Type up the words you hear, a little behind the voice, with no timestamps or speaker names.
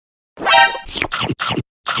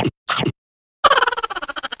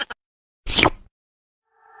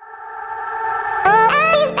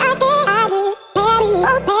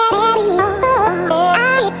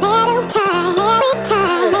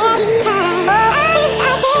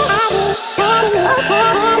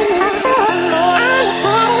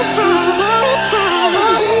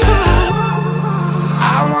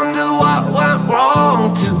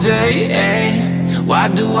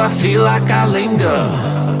do I feel like I linger?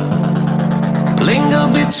 Linger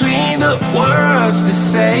between the words to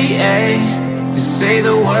say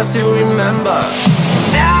the words to remember.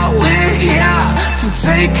 Now we're here to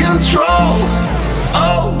take control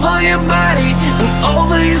over your body and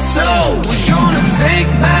over your soul. We're gonna take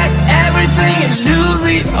back everything and lose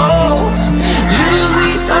it all. Lose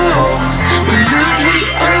it all. We lose it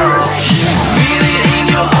all. Feel it in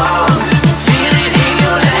your arms, feel it in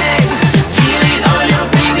your legs, feel it on your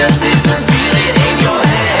fingertips and feel it in your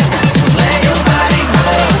head. Just let your body go,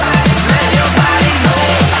 just let your body go,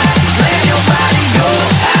 just let your body go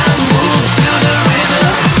and move to the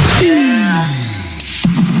rhythm.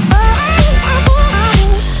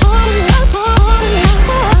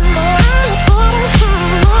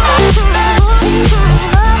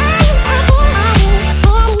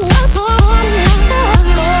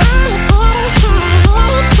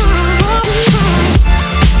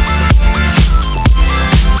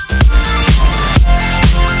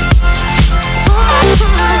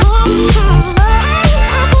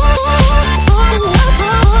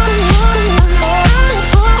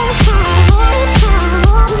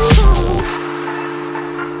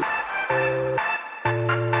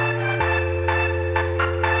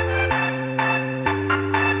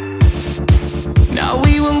 Now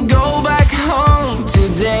we won't go back home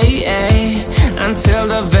today, until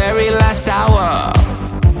the very last hour.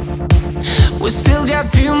 We still got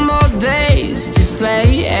few more days to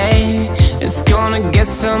slay, it's gonna get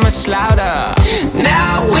so much louder.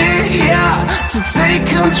 Now we're here to take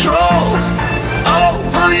control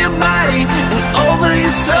over your body and over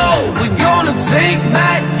your soul. We're gonna take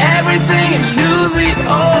back everything and lose it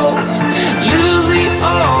all. Lose it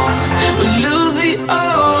all, lose it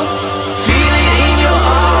all. Feel it in your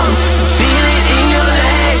arms, feel it in your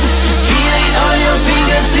legs, feel it on your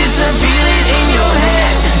fingertips and feel it in your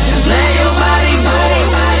head. Just let your body go,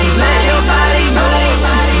 just let your body go,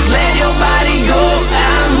 just let your body go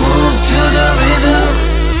and move to the rhythm.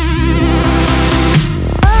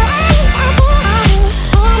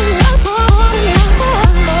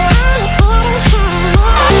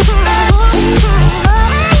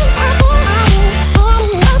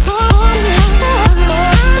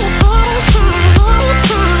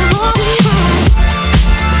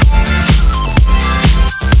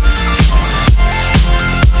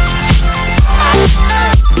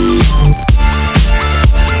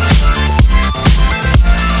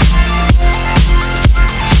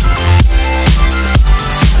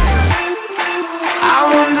 I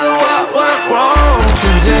wonder what went wrong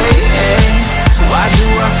today, Why do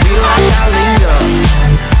I feel like I linger?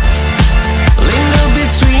 Linger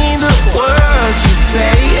between the words to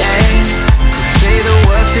say the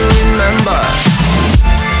words to remember.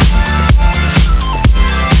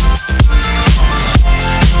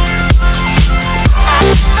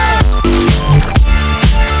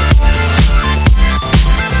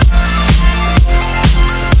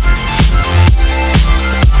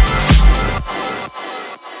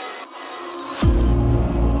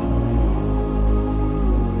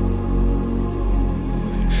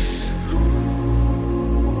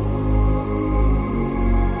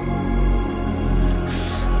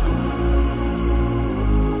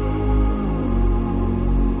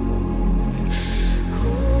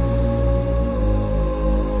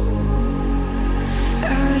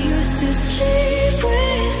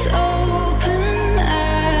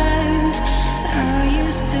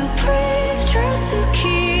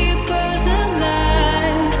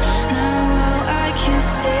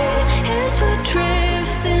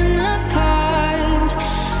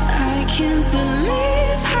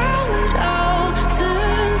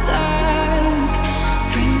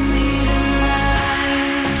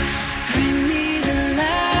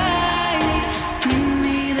 Bring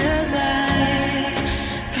me the light,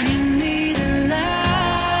 bring me the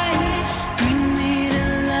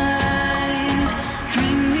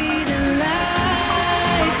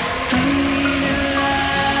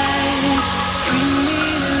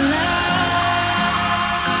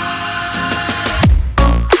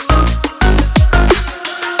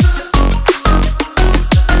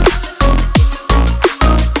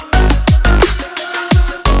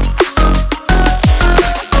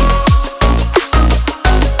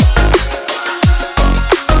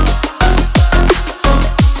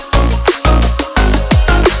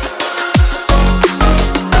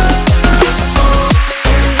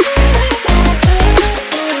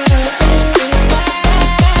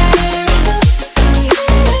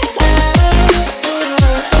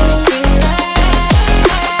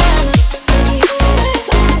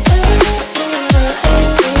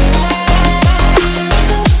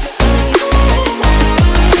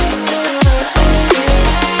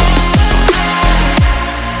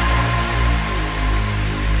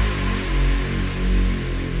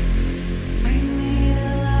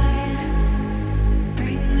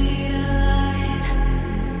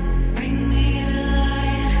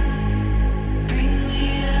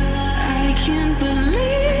can't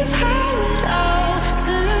believe how it